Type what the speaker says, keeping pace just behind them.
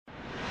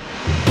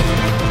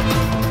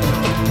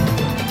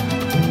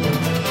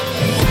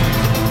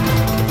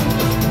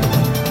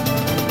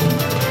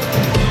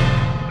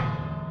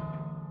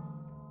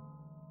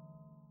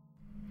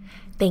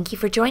Thank you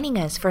for joining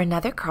us for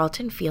another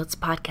Carlton Fields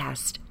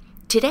podcast.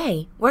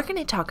 Today, we're going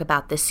to talk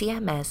about the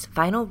CMS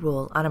final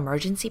rule on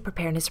emergency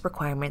preparedness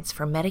requirements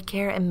for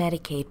Medicare and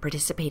Medicaid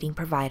participating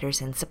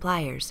providers and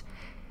suppliers.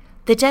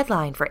 The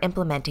deadline for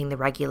implementing the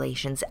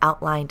regulations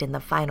outlined in the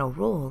final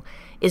rule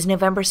is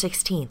November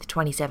 16,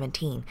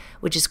 2017,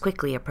 which is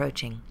quickly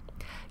approaching.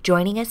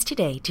 Joining us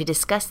today to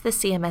discuss the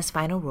CMS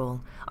final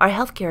rule are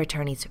healthcare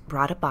attorneys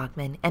Radha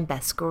Bachman and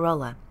Beth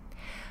Scarola.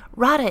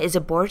 Radha is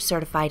a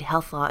board-certified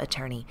health law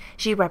attorney.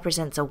 She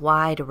represents a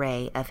wide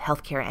array of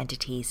healthcare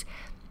entities.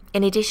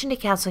 In addition to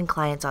counseling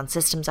clients on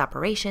systems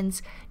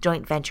operations,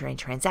 joint venture and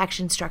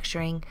transaction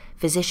structuring,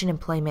 physician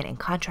employment and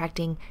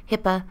contracting,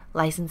 HIPAA,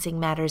 licensing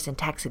matters, and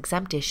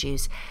tax-exempt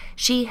issues,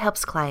 she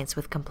helps clients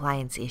with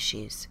compliance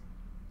issues.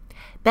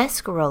 Beth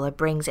Scarola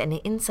brings an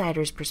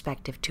insider's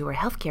perspective to her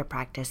healthcare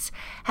practice,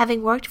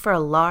 having worked for a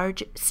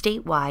large,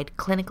 statewide,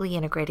 clinically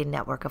integrated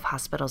network of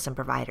hospitals and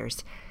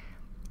providers.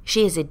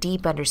 She has a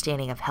deep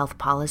understanding of health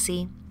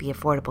policy, the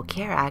Affordable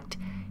Care Act,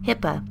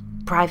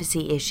 HIPAA,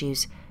 privacy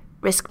issues,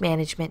 risk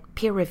management,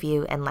 peer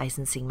review, and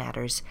licensing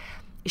matters.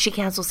 She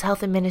counsels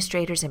health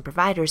administrators and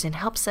providers and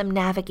helps them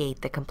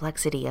navigate the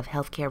complexity of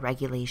healthcare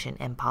regulation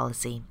and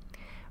policy.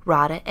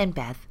 Radha and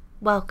Beth,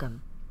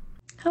 welcome.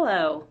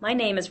 Hello, my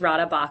name is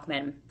Radha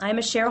Bachman. I am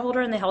a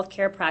shareholder in the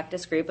healthcare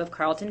practice group of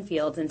Carlton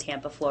Fields in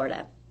Tampa,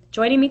 Florida.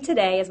 Joining me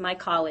today is my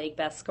colleague,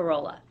 Beth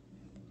Scarola.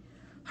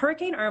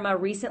 Hurricane Irma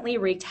recently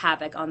wreaked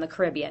havoc on the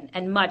Caribbean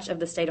and much of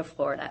the state of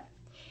Florida.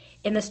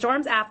 In the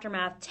storm's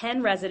aftermath,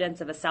 10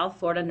 residents of a South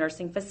Florida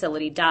nursing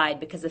facility died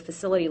because the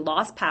facility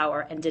lost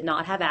power and did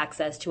not have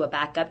access to a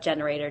backup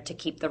generator to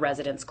keep the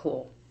residents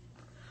cool.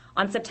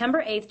 On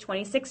September 8,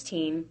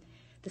 2016,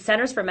 the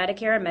Centers for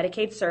Medicare and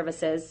Medicaid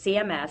Services,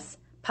 CMS,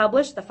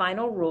 published the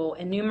final rule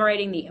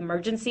enumerating the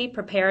emergency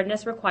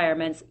preparedness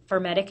requirements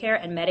for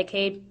Medicare and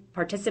Medicaid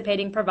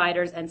participating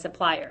providers and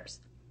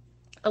suppliers.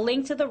 A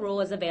link to the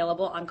rule is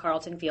available on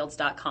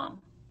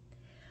carltonfields.com.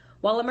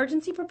 While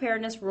emergency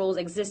preparedness rules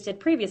existed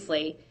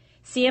previously,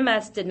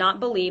 CMS did not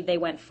believe they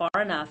went far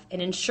enough in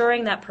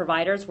ensuring that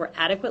providers were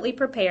adequately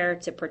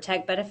prepared to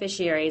protect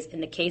beneficiaries in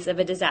the case of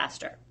a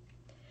disaster.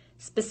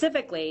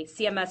 Specifically,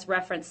 CMS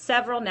referenced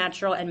several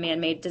natural and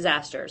man-made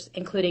disasters,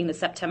 including the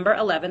September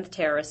 11th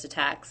terrorist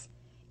attacks,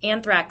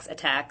 anthrax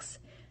attacks,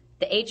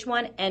 the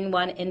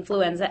H1N1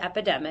 influenza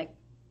epidemic,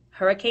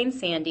 Hurricane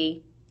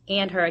Sandy,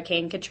 and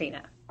Hurricane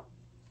Katrina.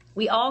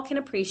 We all can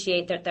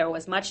appreciate that there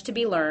was much to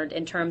be learned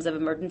in terms of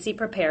emergency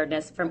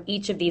preparedness from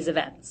each of these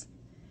events.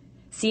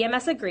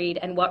 CMS agreed,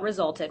 and what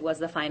resulted was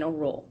the final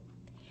rule.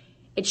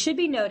 It should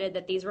be noted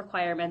that these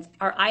requirements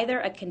are either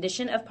a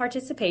condition of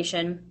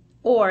participation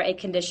or a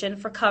condition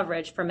for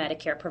coverage for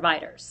Medicare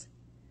providers.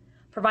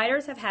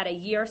 Providers have had a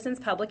year since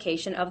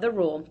publication of the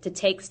rule to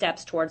take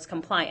steps towards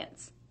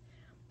compliance.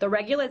 The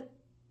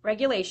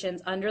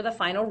regulations under the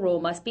final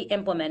rule must be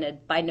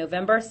implemented by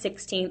November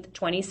 16,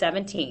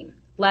 2017.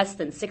 Less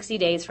than 60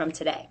 days from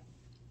today.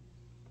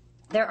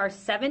 There are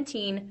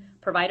 17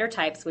 provider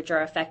types which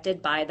are affected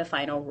by the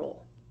final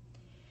rule.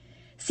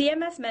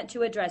 CMS meant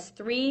to address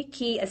three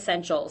key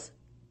essentials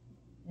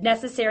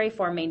necessary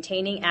for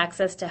maintaining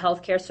access to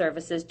healthcare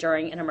services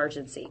during an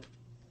emergency.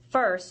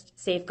 First,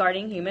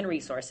 safeguarding human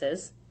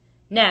resources.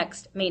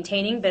 Next,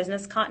 maintaining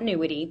business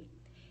continuity.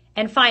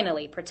 And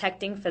finally,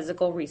 protecting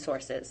physical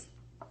resources.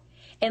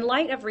 In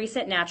light of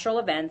recent natural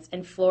events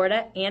in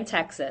Florida and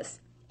Texas,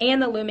 and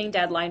the looming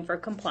deadline for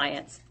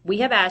compliance, we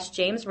have asked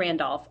James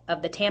Randolph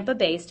of the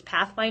Tampa-based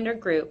Pathfinder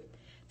Group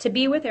to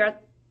be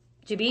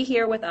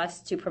here with us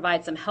to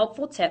provide some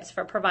helpful tips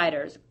for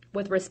providers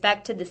with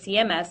respect to the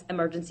CMS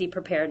emergency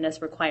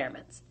preparedness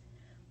requirements.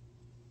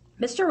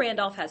 Mr.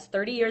 Randolph has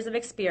 30 years of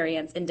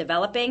experience in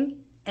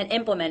developing and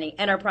implementing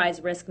enterprise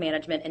risk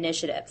management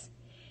initiatives.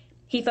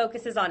 He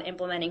focuses on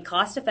implementing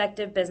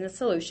cost-effective business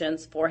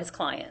solutions for his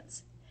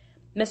clients.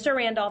 Mr.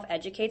 Randolph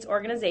educates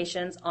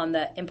organizations on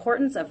the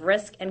importance of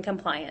risk and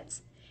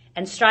compliance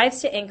and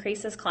strives to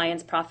increase his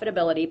clients'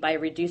 profitability by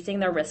reducing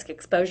their risk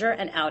exposure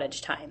and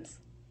outage times.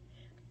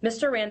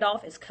 Mr.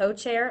 Randolph is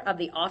co-chair of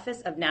the Office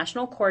of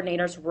National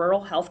Coordinator's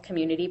Rural Health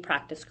Community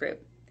Practice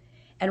Group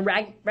and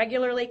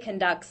regularly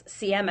conducts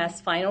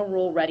CMS final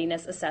rule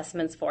readiness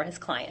assessments for his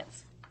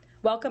clients.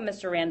 Welcome,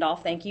 Mr.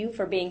 Randolph. Thank you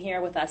for being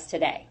here with us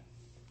today.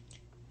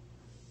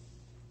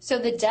 So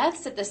the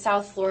deaths at the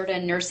South Florida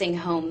nursing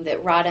home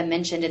that Radha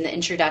mentioned in the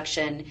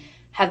introduction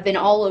have been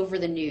all over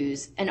the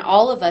news, and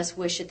all of us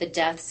wish that the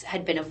deaths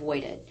had been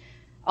avoided.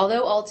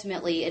 Although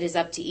ultimately it is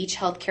up to each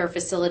healthcare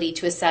facility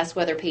to assess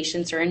whether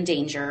patients are in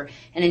danger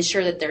and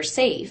ensure that they're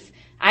safe,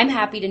 I'm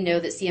happy to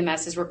know that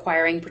CMS is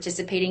requiring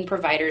participating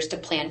providers to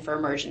plan for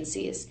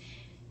emergencies.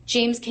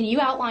 James, can you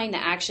outline the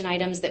action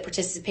items that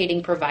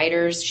participating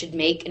providers should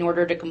make in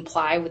order to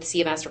comply with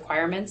CMS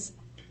requirements?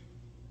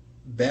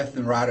 Beth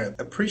and Radha,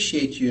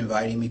 appreciate you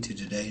inviting me to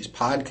today's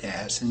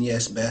podcast. And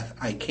yes, Beth,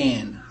 I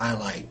can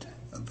highlight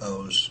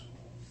those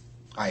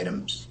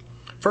items.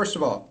 First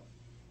of all,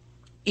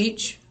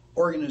 each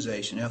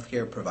organization,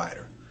 healthcare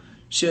provider,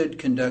 should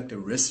conduct a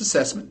risk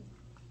assessment,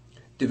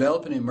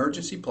 develop an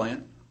emergency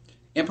plan,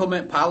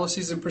 implement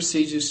policies and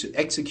procedures to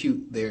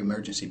execute their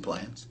emergency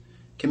plans,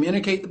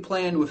 communicate the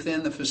plan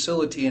within the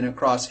facility and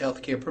across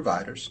healthcare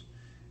providers,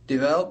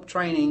 develop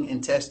training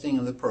and testing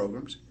of the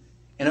programs,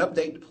 and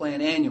update the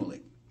plan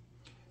annually.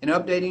 In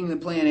updating the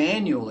plan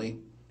annually,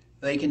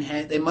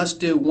 they must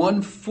do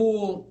one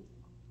full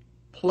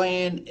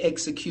plan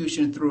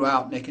execution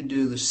throughout, and they can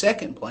do the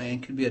second plan,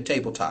 could be a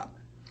tabletop.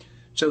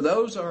 So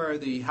those are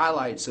the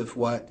highlights of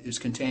what is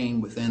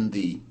contained within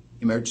the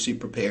emergency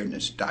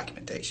preparedness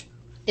documentation.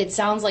 It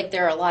sounds like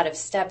there are a lot of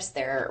steps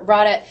there.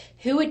 Radha,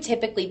 who would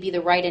typically be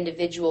the right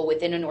individual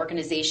within an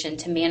organization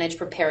to manage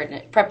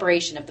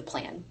preparation of the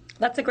plan?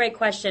 That's a great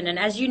question. And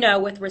as you know,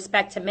 with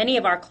respect to many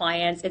of our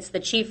clients, it's the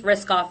chief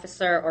risk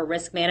officer or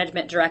risk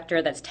management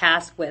director that's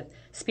tasked with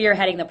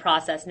spearheading the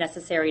process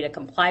necessary to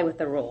comply with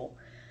the rule.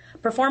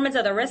 Performance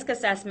of the risk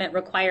assessment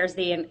requires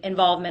the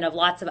involvement of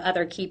lots of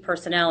other key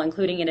personnel,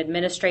 including an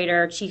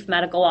administrator, chief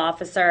medical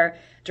officer,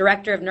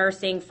 director of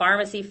nursing,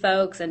 pharmacy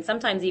folks, and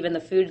sometimes even the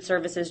food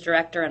services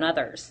director and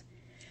others.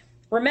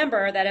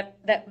 Remember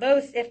that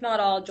most, if not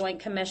all, Joint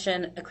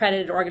Commission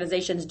accredited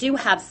organizations do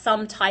have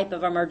some type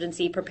of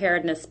emergency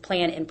preparedness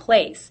plan in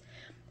place.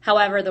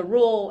 However, the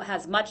rule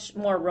has much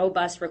more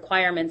robust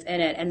requirements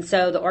in it, and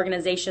so the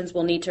organizations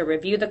will need to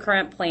review the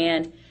current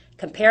plan,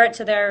 compare it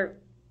to their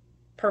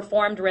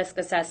performed risk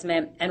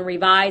assessment, and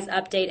revise,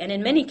 update, and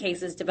in many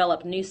cases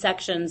develop new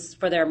sections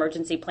for their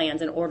emergency plans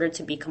in order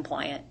to be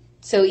compliant.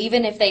 So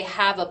even if they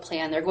have a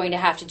plan, they're going to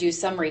have to do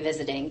some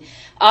revisiting.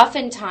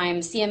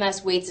 Oftentimes,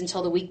 CMS waits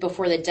until the week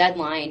before the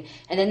deadline,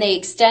 and then they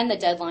extend the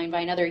deadline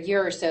by another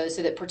year or so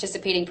that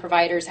participating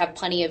providers have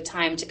plenty of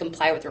time to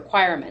comply with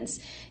requirements.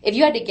 If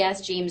you had to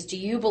guess, James, do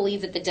you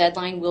believe that the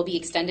deadline will be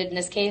extended in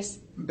this case?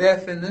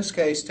 Beth, in this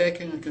case,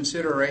 taking into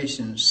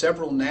consideration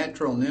several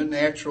natural and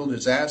unnatural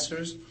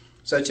disasters,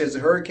 such as the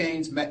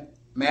hurricanes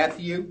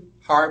Matthew,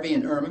 Harvey,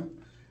 and Irma,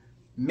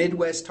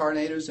 Midwest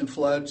tornadoes and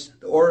floods,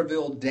 the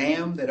Oroville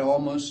Dam that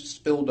almost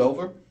spilled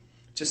over,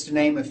 just to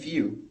name a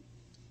few,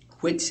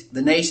 which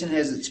the nation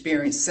has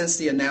experienced since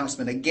the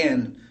announcement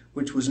again,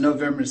 which was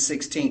November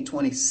 16,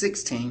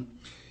 2016,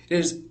 it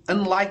is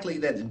unlikely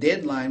that the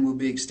deadline will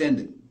be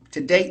extended.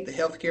 To date, the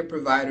healthcare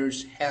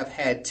providers have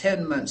had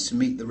 10 months to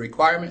meet the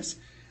requirements.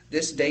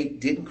 This date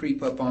didn't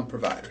creep up on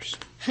providers.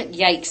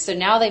 Yikes, so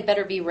now they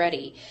better be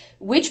ready.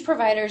 Which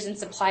providers and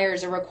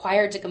suppliers are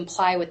required to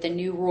comply with the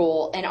new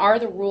rule, and are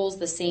the rules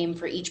the same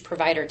for each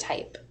provider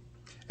type?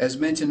 As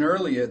mentioned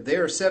earlier,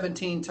 there are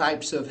 17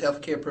 types of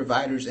healthcare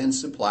providers and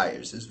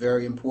suppliers. It's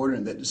very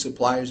important that the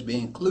suppliers be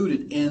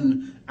included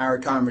in our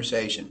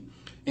conversation,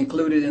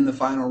 included in the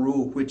final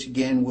rule, which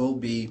again will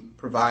be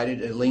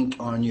provided a link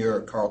on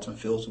your Carlton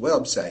Fields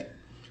website.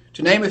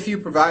 To name a few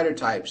provider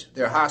types,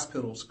 there are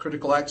hospitals,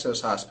 critical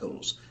access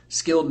hospitals,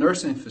 skilled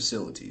nursing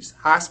facilities,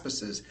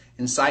 hospices,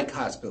 and psych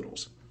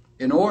hospitals.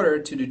 In order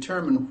to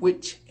determine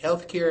which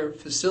healthcare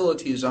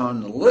facility is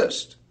on the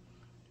list,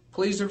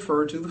 please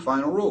refer to the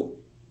final rule.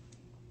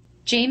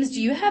 James,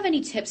 do you have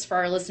any tips for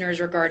our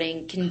listeners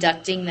regarding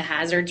conducting the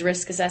hazards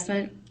risk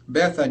assessment?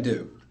 Beth, I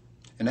do.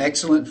 An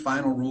excellent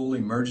final rule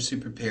emergency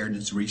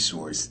preparedness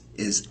resource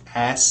is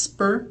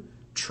ASPR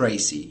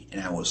Tracy,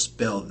 and I will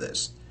spell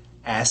this.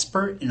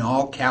 ASPR in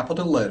all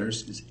capital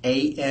letters is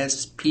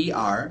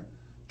ASPR.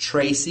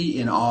 Tracy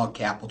in all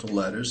capital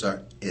letters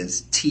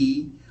is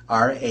TRACIE.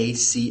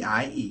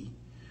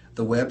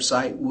 The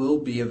website will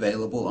be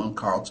available on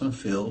Carlton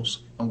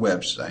Fields'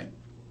 website.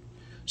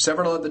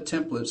 Several other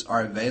templates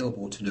are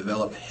available to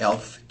develop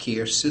health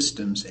care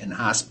systems and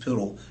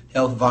hospital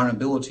health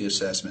vulnerability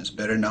assessments,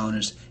 better known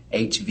as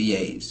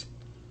HVAs,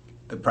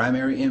 the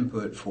primary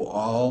input for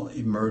all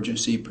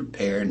emergency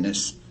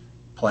preparedness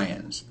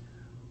plans.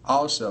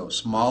 Also,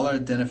 smaller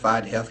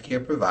identified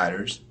healthcare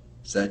providers,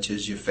 such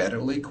as your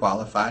federally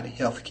qualified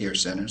healthcare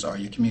centers or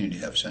your community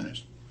health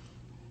centers,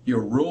 your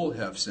rural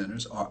health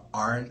centers or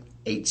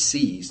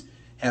RHCs,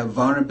 have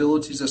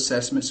vulnerabilities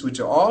assessments which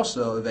are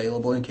also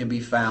available and can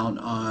be found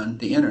on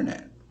the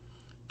internet.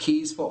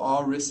 Keys for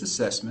all risk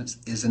assessments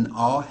is an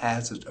all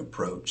hazard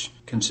approach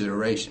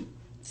consideration.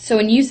 So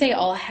when you say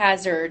all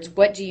hazards,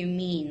 what do you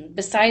mean?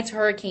 Besides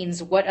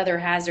hurricanes, what other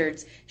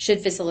hazards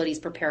should facilities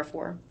prepare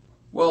for?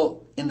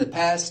 Well, in the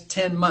past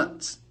 10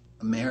 months,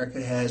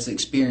 America has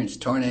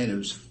experienced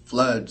tornadoes,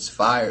 floods,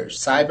 fires,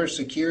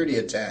 cybersecurity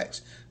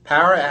attacks,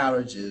 power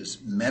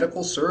outages,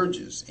 medical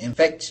surges,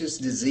 infectious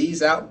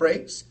disease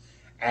outbreaks,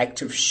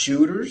 active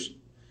shooters,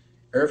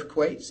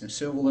 earthquakes, and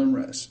civil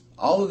unrest.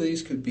 All of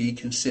these could be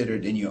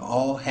considered in your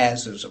all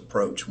hazards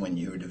approach when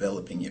you're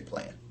developing your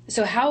plan.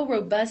 So how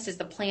robust does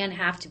the plan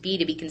have to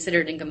be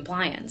considered in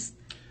compliance?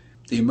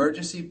 The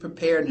emergency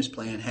preparedness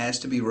plan has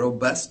to be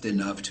robust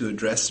enough to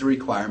address the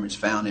requirements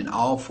found in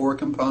all four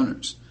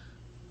components.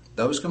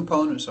 Those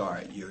components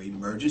are your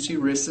emergency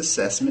risk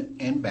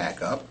assessment and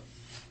backup,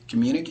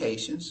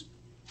 communications,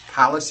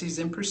 policies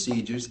and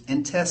procedures,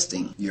 and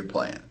testing your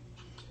plan.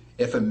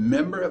 If a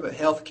member of a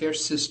healthcare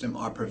system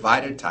or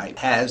provider type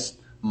has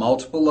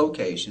multiple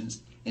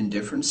locations in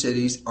different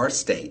cities or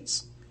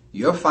states,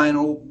 your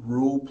final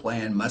rule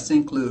plan must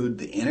include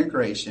the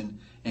integration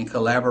in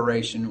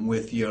collaboration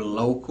with your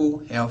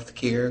local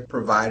healthcare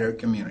provider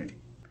community.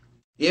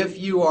 If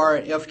you are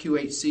an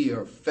FQHC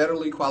or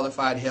federally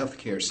qualified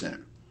healthcare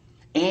center,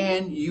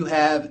 and you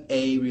have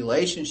a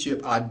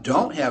relationship or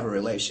don't have a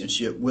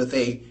relationship with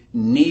a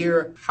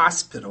near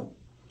hospital,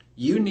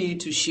 you need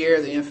to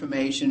share the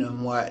information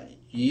on what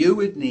you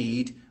would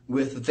need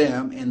with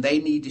them, and they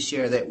need to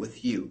share that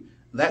with you.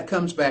 That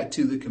comes back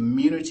to the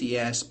community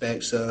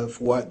aspects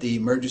of what the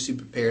emergency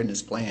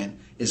preparedness plan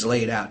is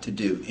laid out to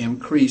do,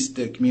 increase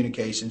the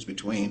communications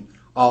between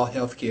all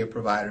healthcare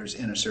providers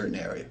in a certain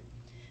area.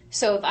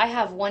 So if I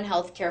have one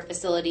healthcare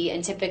facility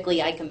and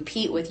typically I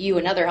compete with you,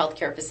 another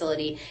healthcare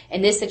facility,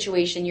 in this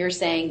situation you're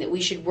saying that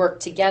we should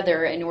work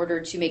together in order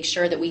to make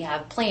sure that we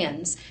have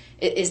plans.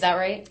 Is that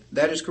right?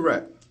 That is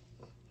correct.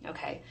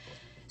 Okay.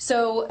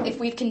 So if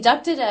we've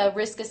conducted a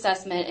risk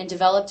assessment and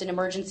developed an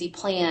emergency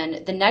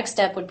plan, the next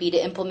step would be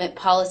to implement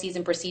policies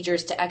and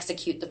procedures to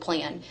execute the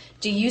plan.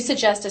 Do you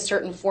suggest a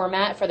certain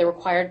format for the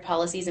required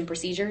policies and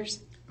procedures?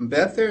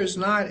 Beth, there is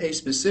not a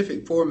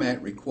specific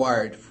format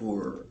required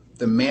for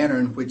the manner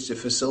in which the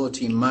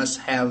facility must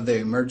have their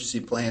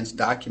emergency plans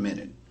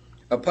documented.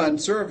 Upon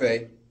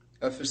survey,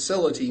 a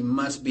facility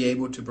must be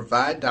able to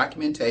provide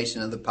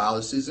documentation of the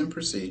policies and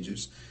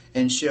procedures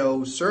and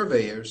show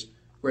surveyors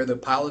where the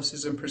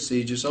policies and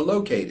procedures are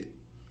located.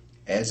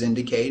 As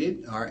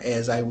indicated, or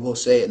as I will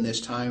say in this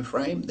time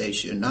frame, they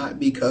should not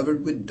be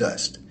covered with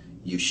dust.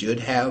 You should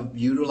have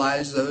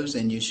utilized those,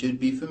 and you should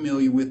be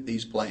familiar with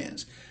these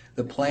plans.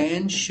 The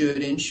plan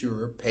should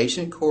ensure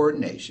patient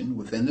coordination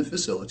within the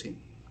facility,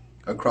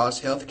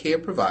 across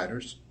healthcare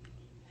providers,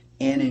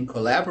 and in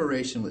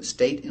collaboration with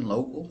state and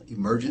local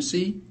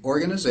emergency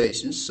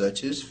organizations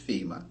such as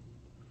FEMA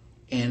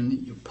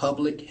and your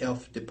public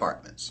health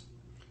departments.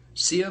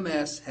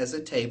 CMS has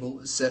a table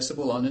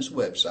accessible on its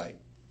website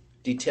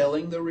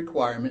detailing the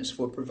requirements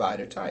for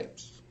provider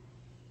types.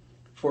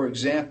 For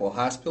example,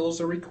 hospitals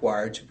are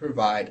required to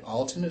provide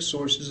alternate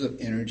sources of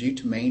energy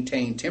to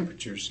maintain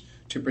temperatures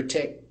to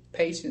protect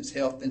patients'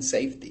 health and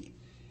safety,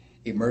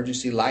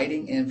 emergency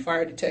lighting, and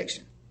fire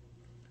detection.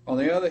 On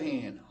the other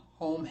hand,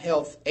 home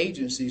health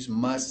agencies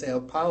must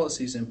have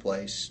policies in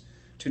place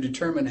to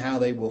determine how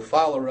they will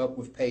follow up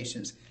with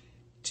patients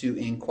to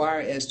inquire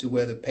as to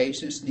whether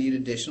patients need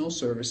additional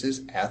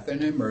services after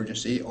an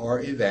emergency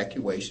or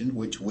evacuation,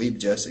 which we've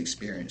just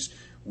experienced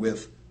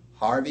with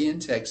Harvey in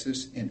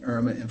Texas and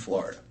Irma in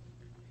Florida.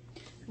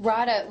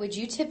 Radha, would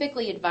you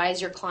typically advise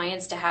your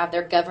clients to have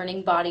their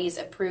governing bodies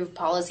approve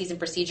policies and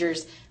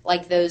procedures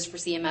like those for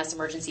CMS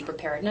emergency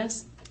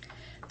preparedness?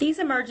 These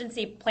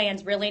emergency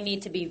plans really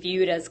need to be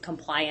viewed as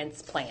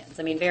compliance plans.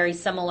 I mean, very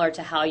similar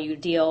to how you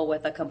deal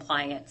with a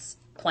compliance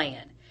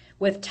plan,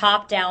 with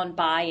top-down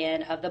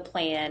buy-in of the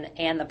plan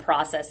and the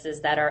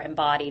processes that are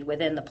embodied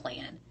within the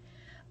plan.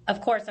 Of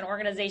course, an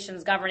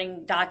organization's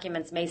governing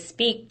documents may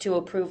speak to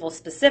approval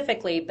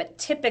specifically, but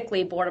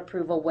typically board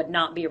approval would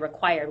not be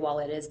required, while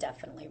it is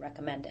definitely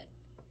recommended.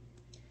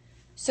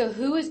 So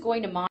who is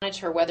going to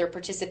monitor whether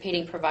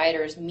participating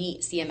providers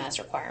meet CMS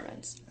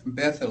requirements?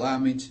 Beth, allow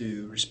me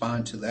to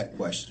respond to that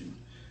question.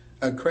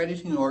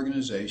 Accrediting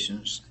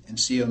organizations and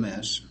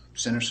CMS,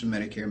 Centers for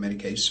Medicare and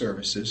Medicaid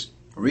Services,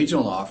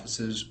 regional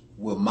offices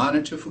will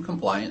monitor for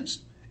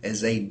compliance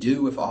as they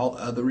do with all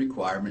other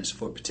requirements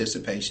for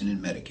participation in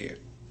Medicare.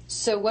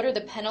 So what are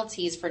the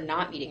penalties for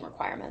not meeting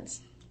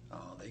requirements?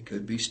 They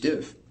could be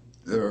stiff.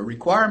 The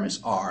requirements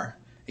are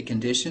a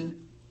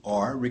condition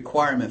or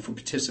requirement for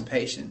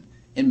participation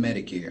in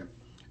Medicare.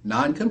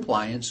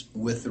 Non-compliance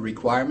with the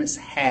requirements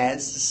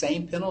has the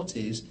same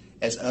penalties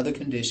as other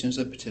conditions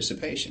of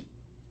participation.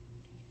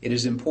 It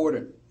is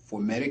important for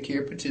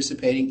Medicare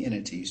participating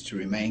entities to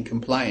remain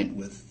compliant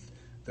with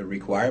the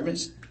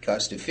requirements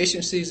because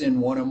deficiencies in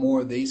one or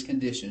more of these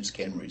conditions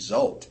can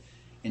result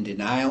in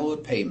denial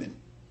of payment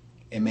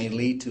and may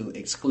lead to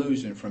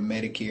exclusion from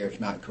Medicare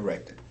if not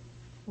corrected.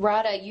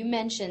 Radha, you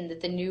mentioned that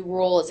the new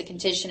rule is a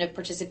condition of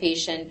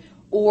participation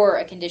or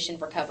a condition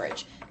for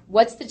coverage.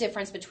 What's the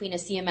difference between a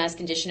CMS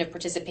condition of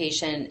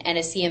participation and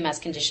a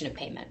CMS condition of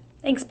payment?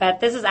 Thanks, Beth.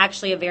 This is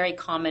actually a very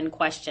common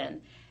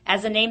question.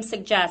 As the name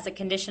suggests, a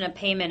condition of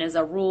payment is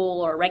a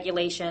rule or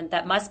regulation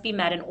that must be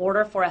met in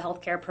order for a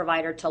healthcare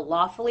provider to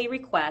lawfully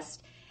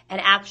request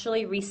and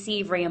actually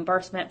receive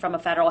reimbursement from a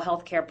federal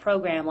healthcare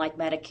program like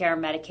Medicare,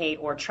 Medicaid,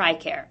 or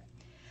TRICARE.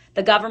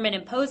 The government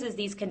imposes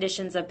these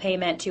conditions of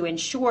payment to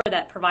ensure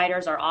that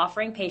providers are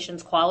offering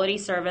patients quality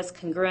service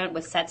congruent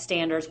with set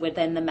standards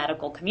within the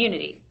medical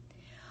community.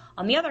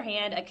 On the other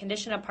hand, a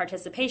condition of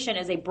participation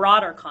is a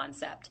broader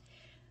concept.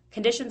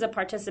 Conditions of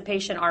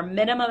participation are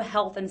minimum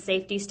health and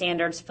safety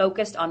standards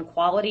focused on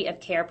quality of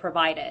care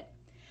provided.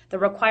 The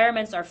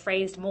requirements are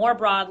phrased more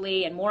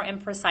broadly and more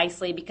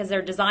imprecisely because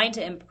they're designed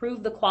to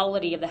improve the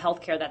quality of the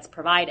health care that's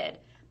provided,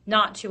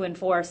 not to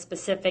enforce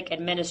specific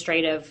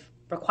administrative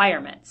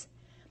requirements.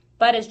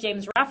 But as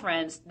James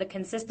referenced, the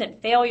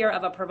consistent failure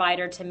of a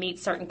provider to meet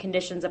certain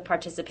conditions of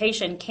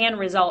participation can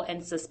result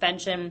in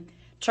suspension,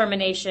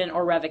 termination,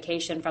 or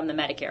revocation from the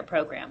Medicare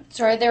program.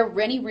 So are there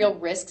any real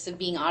risks of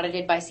being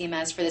audited by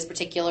CMS for this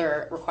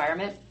particular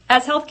requirement?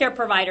 As healthcare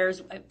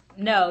providers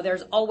know,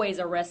 there's always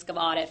a risk of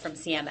audit from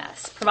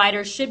CMS.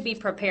 Providers should be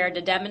prepared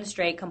to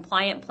demonstrate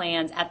compliant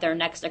plans at their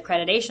next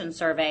accreditation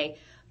survey,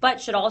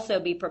 but should also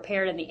be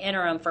prepared in the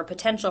interim for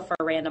potential for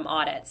random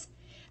audits.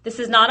 This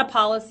is not a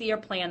policy or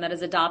plan that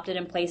is adopted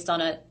and placed on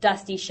a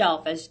dusty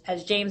shelf,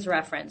 as James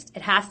referenced.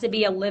 It has to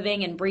be a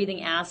living and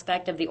breathing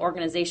aspect of the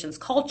organization's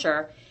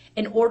culture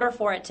in order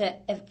for it to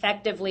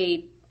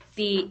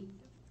be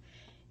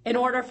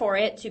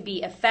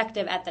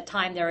effective at the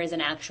time there is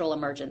an actual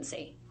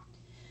emergency.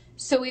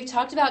 So we've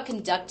talked about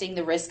conducting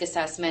the risk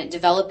assessment,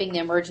 developing the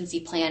emergency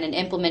plan, and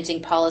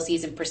implementing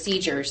policies and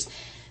procedures.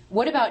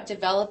 What about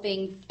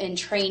developing and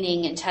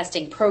training and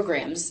testing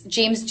programs?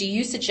 James, do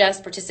you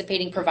suggest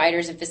participating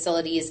providers and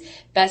facilities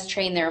best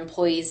train their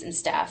employees and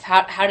staff?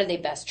 How do they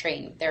best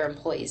train their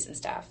employees and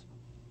staff?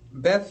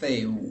 Beth,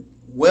 a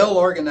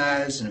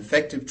well-organized and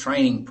effective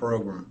training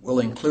program will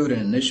include an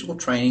initial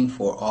training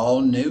for all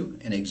new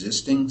and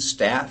existing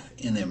staff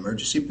in the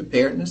emergency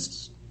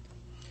preparedness,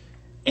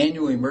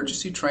 annual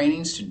emergency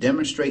trainings to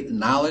demonstrate the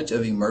knowledge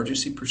of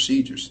emergency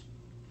procedures.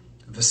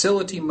 The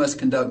facility must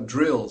conduct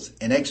drills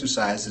and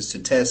exercises to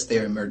test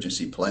their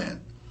emergency plan,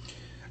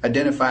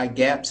 identify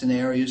gaps and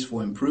areas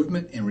for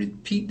improvement, and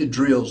repeat the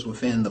drills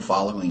within the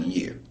following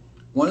year.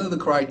 One of the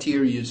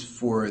criteria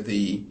for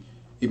the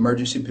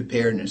emergency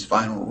preparedness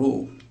final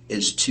rule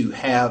is to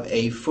have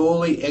a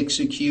fully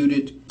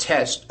executed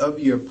test of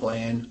your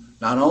plan,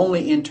 not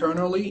only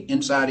internally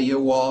inside of your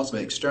walls,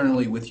 but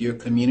externally with your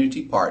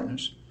community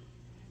partners.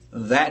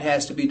 That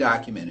has to be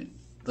documented.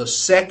 The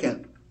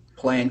second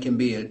plan can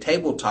be a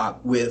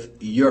tabletop with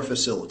your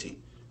facility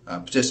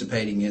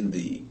participating in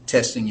the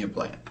testing your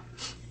plan.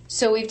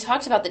 So we've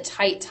talked about the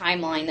tight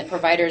timeline that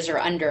providers are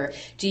under.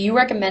 Do you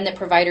recommend that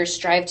providers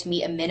strive to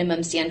meet a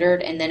minimum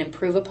standard and then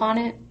improve upon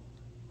it?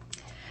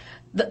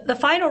 The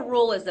final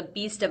rule is a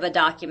beast of a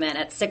document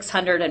at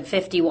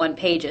 651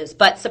 pages,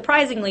 but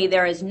surprisingly,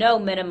 there is no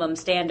minimum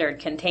standard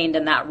contained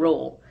in that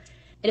rule.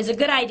 It is a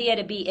good idea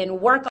to be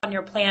in work on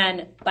your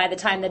plan by the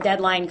time the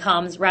deadline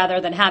comes rather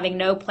than having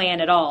no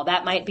plan at all.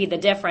 That might be the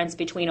difference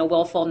between a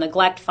willful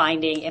neglect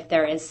finding if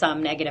there is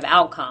some negative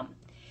outcome.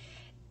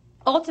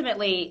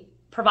 Ultimately,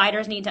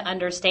 providers need to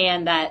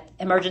understand that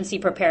emergency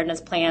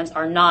preparedness plans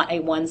are not a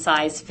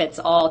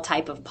one-size-fits-all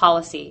type of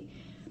policy.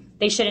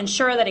 They should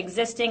ensure that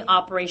existing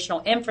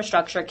operational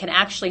infrastructure can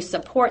actually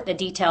support the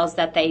details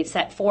that they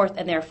set forth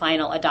in their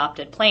final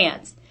adopted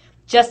plans.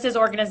 Just as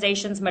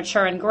organizations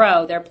mature and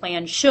grow, their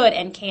plans should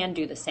and can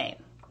do the same.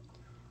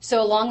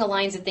 So along the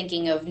lines of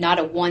thinking of not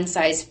a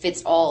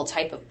one-size-fits-all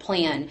type of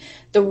plan,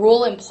 the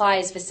rule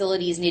implies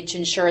facilities need to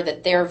ensure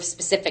that their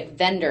specific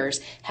vendors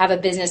have a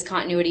business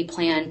continuity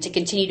plan to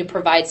continue to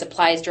provide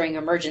supplies during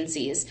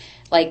emergencies,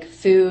 like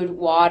food,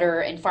 water,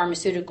 and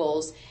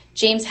pharmaceuticals.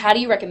 James, how do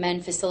you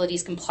recommend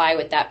facilities comply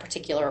with that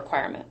particular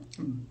requirement?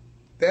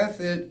 Beth,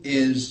 it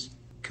is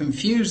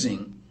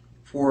confusing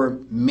for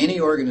many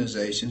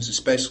organizations,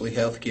 especially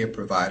healthcare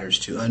providers,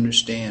 to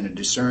understand and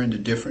discern the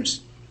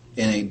difference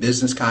in a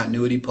business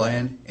continuity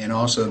plan and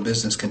also a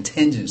business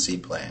contingency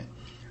plan.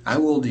 I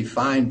will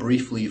define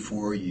briefly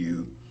for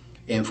you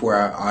and for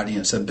our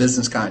audience a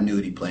business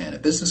continuity plan. A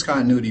business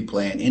continuity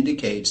plan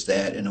indicates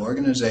that an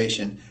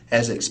organization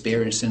has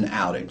experienced an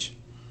outage.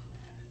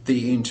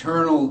 The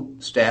internal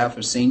staff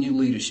or senior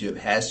leadership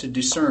has to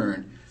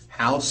discern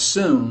how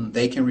soon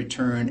they can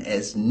return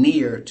as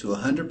near to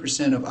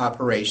 100% of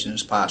operation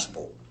as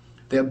possible.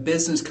 Their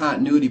business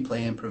continuity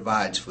plan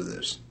provides for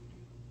this.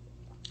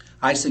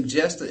 I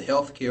suggest that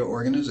healthcare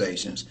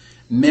organizations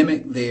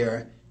mimic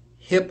their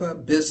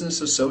HIPAA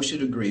business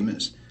associate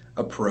agreements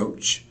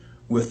approach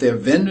with their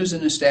vendors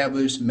and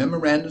establish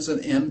memorandums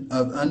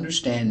of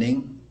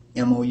understanding,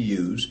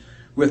 MOUs,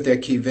 with their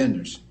key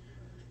vendors.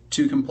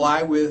 To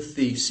comply with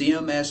the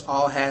CMS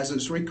All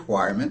Hazards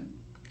requirement,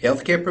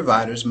 healthcare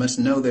providers must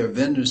know their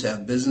vendors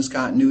have business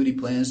continuity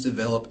plans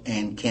developed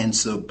and can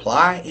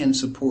supply and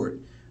support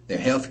their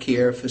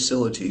healthcare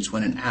facilities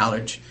when an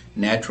outage,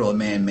 natural or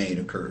man-made,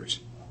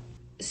 occurs.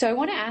 So I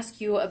want to ask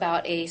you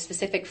about a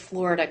specific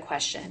Florida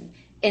question.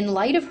 In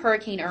light of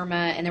Hurricane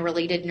Irma and the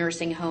related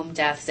nursing home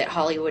deaths at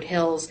Hollywood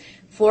Hills,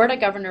 Florida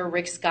Governor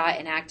Rick Scott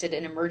enacted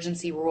an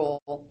emergency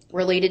rule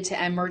related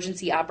to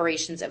emergency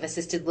operations of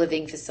assisted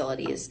living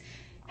facilities.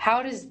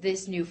 How does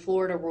this new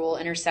Florida rule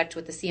intersect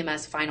with the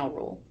CMS final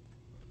rule?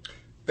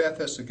 Beth,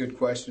 that's a good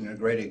question and a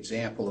great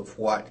example of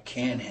what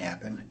can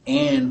happen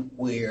and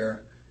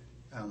where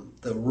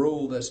the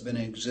rule that's been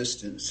in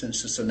existence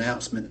since its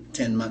announcement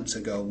 10 months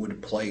ago would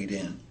have played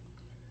in.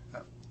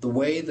 The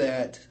way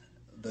that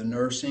the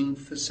nursing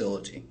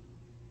facility,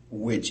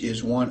 which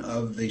is one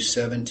of the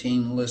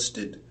 17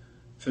 listed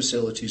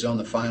facilities on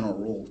the final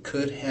rule,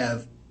 could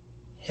have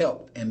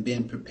helped and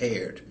been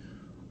prepared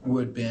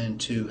would have been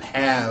to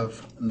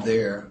have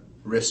their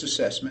risk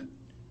assessment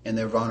and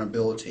their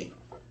vulnerability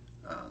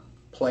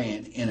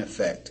plan in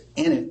effect.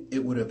 In it,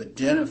 it would have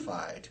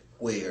identified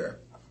where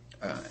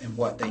and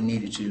what they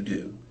needed to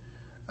do.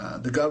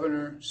 The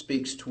governor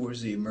speaks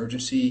towards the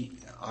emergency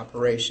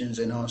operations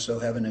and also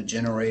having a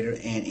generator,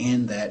 and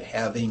in that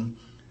having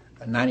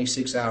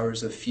 96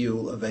 hours of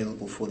fuel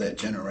available for that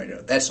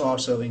generator. That's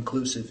also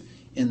inclusive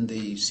in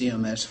the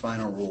CMS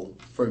final rule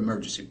for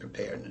emergency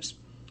preparedness.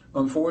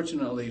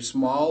 Unfortunately,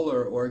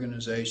 smaller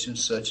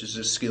organizations such as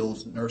a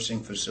skilled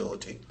nursing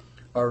facility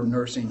or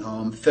nursing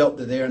home felt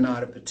that they are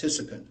not a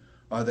participant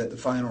or that the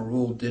final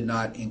rule did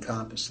not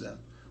encompass them,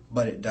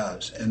 but it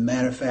does. As a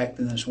matter of fact,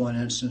 in this one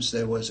instance,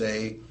 there was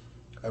a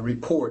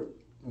report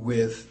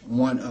with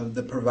one of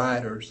the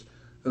providers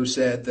who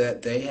said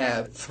that they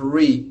have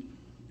 3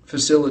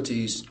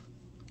 facilities,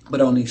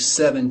 but only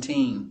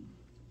 17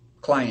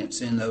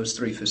 clients in those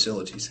 3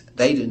 facilities.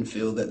 They didn't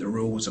feel that the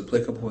rule was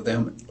applicable for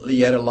them,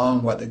 yet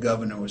alone what the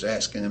governor was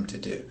asking them to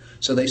do.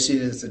 So they see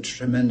it as a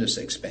tremendous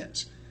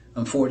expense.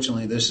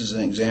 Unfortunately, this is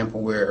an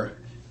example where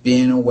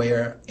being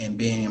aware and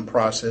being in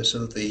process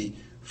of the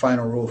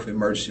final rule for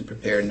emergency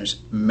preparedness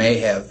may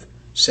have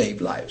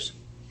saved lives.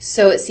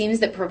 So it seems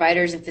that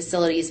providers and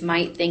facilities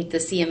might think the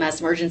CMS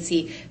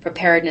emergency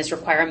preparedness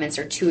requirements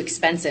are too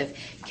expensive.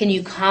 Can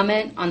you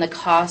comment on the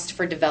cost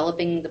for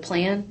developing the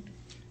plan?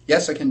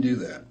 Yes, I can do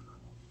that.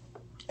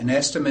 An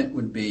estimate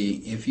would be,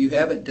 if you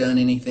haven't done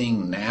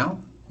anything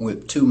now,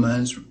 with 2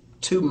 months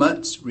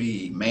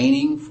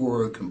remaining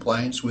for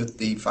compliance with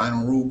the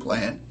final rule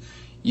plan,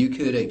 you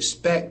could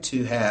expect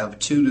to have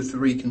 2 to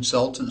 3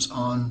 consultants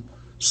on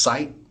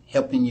site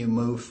helping you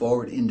move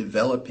forward in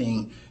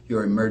developing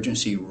your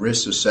emergency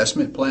risk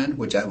assessment plan,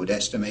 which I would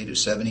estimate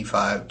is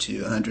 75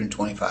 to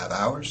 125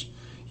 hours.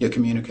 Your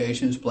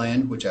communications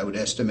plan, which I would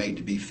estimate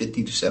to be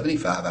 50 to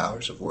 75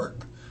 hours of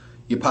work.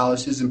 Your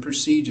policies and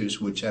procedures,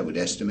 which I would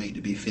estimate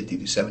to be 50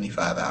 to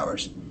 75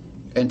 hours.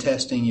 And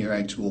testing your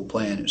actual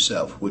plan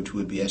itself, which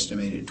would be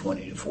estimated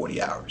 20 to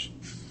 40 hours.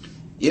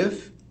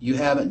 If you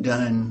haven't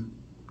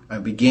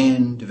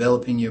began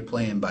developing your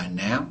plan by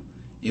now,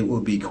 it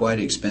will be quite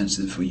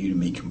expensive for you to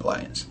meet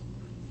compliance.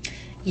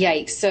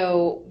 Yikes.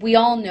 So we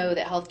all know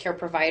that healthcare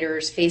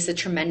providers face a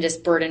tremendous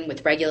burden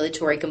with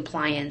regulatory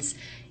compliance,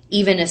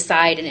 even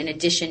aside and in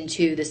addition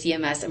to the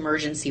CMS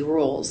emergency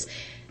rules.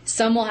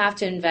 Some will have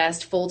to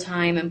invest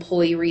full-time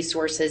employee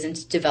resources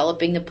into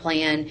developing the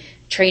plan,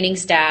 training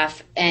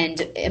staff,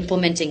 and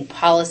implementing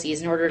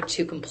policies in order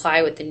to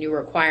comply with the new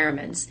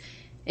requirements.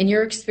 In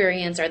your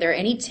experience, are there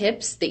any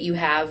tips that you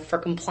have for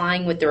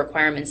complying with the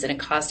requirements in a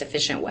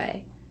cost-efficient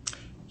way?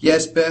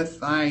 Yes,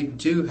 Beth, I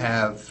do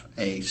have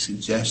a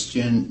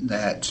suggestion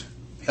that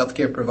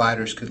healthcare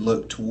providers could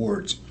look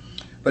towards.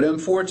 But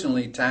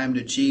unfortunately, time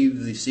to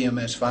achieve the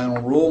CMS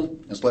final rule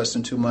is less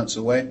than 2 months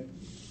away.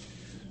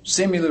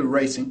 Simulated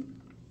racing,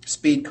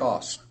 speed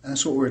costs.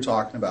 That's what we're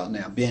talking about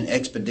now, being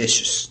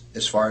expeditious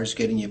as far as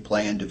getting your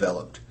plan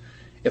developed.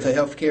 If a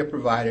healthcare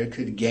provider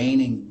could gain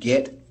and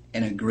get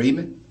an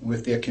agreement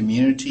with their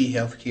community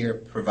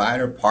healthcare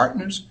provider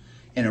partners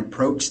and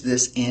approach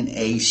this in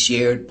a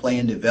shared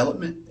plan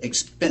development,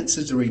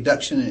 the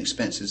reduction in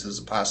expenses is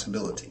a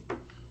possibility.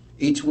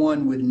 Each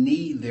one would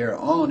need their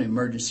own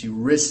emergency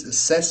risk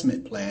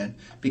assessment plan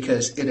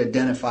because it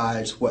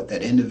identifies what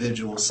that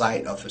individual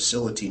site or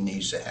facility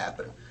needs to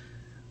happen.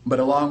 But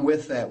along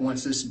with that,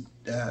 once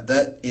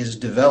that is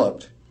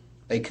developed,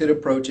 they could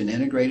approach an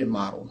integrated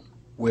model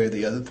where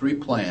the other 3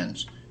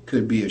 plans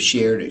could be a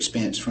shared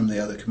expense from the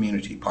other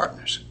community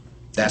partners.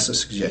 That's a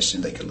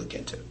suggestion they could look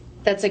into.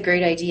 That's a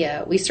great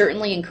idea. We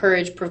certainly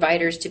encourage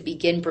providers to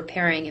begin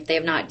preparing if they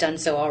have not done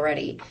so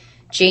already.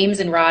 James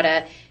and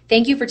Radha,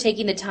 thank you for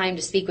taking the time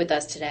to speak with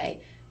us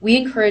today. We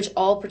encourage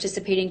all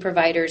participating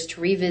providers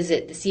to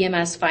revisit the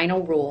CMS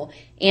final rule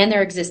and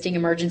their existing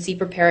emergency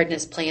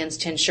preparedness plans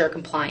to ensure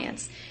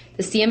compliance.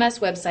 The CMS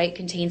website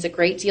contains a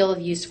great deal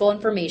of useful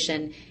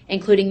information,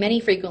 including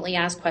many frequently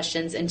asked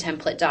questions and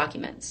template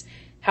documents.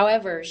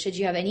 However, should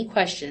you have any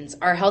questions,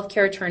 our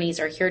healthcare attorneys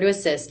are here to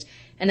assist,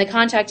 and the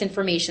contact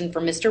information for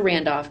Mr.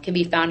 Randolph can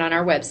be found on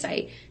our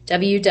website,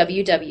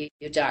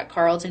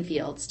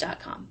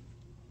 www.carltonfields.com.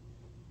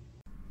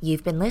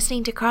 You've been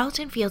listening to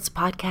Carlton Fields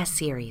podcast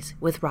series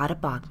with Radha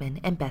Bachman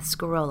and Beth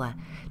Scarola.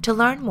 To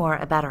learn more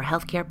about our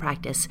healthcare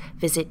practice,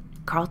 visit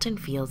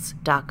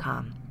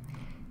carltonfields.com.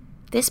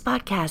 This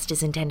podcast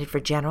is intended for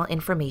general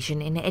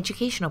information and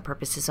educational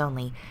purposes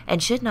only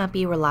and should not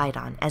be relied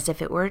on as if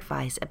it were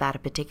advice about a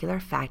particular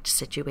fact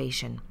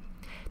situation.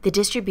 The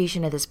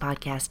distribution of this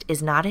podcast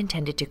is not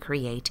intended to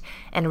create,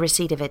 and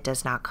receipt of it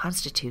does not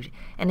constitute,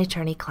 an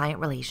attorney-client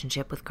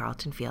relationship with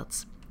Carlton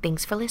Fields.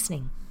 Thanks for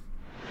listening.